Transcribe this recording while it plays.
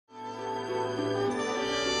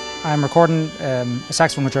I'm recording a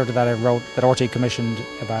saxophone concerto that I wrote, that RTÉ commissioned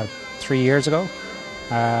about 3 years ago,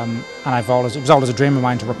 and it was always a dream of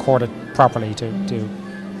mine to record it properly, to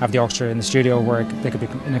have the orchestra in the studio where they could be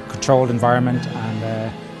in a controlled environment.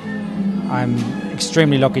 And I'm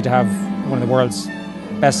extremely lucky to have one of the world's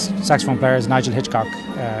best saxophone players, Nigel Hitchcock.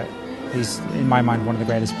 He's, in my mind, one of the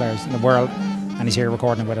greatest players in the world, and he's here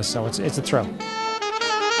recording with us, so it's a thrill.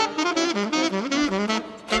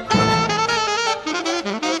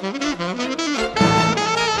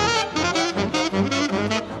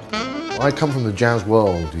 I come from the jazz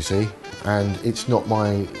world, you see, and it's not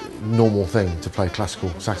my normal thing to play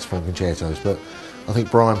classical saxophone concertos, but I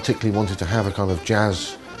think Brian particularly wanted to have a kind of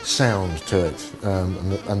jazz sound to it,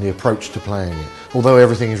 and the approach to playing it. Although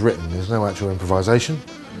everything is written, there's no actual improvisation.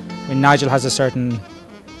 I mean, Nigel has a certain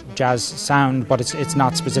jazz sound, but it's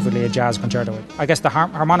not specifically a jazz concerto. I guess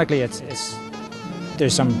harmonically,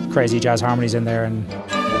 there's some crazy jazz harmonies in there, and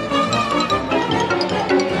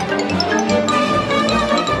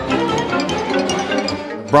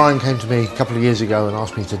Brian came to me a couple of years ago and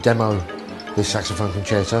asked me to demo this saxophone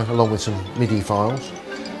concerto along with some MIDI files,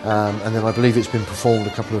 and then I believe it's been performed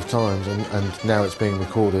a couple of times, and now it's being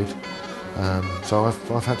recorded. So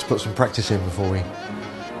I've had to put some practice in before we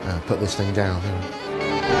put this thing down. You know.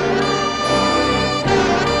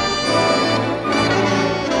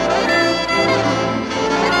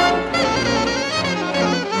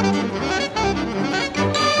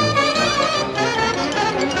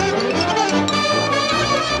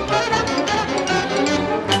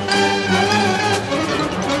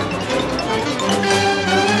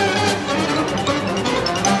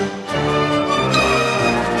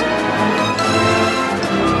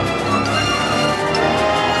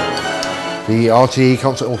 The RTÉ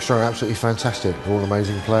Concert Orchestra are absolutely fantastic. They're all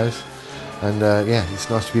amazing players, and yeah, it's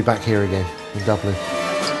nice to be back here again in Dublin.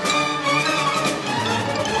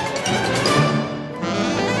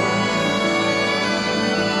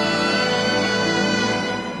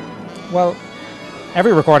 well,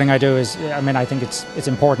 every recording I do is, I think it's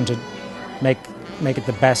important to make it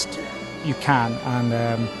the best you can, and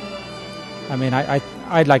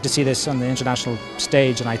I'd like to see this on the international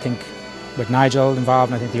stage, and I think with Nigel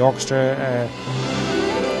involved, and I think the orchestra,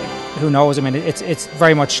 who knows, it's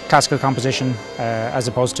very much classical composition as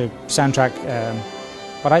opposed to soundtrack,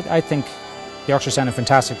 but I think the orchestra sounded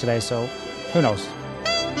fantastic today, so who knows.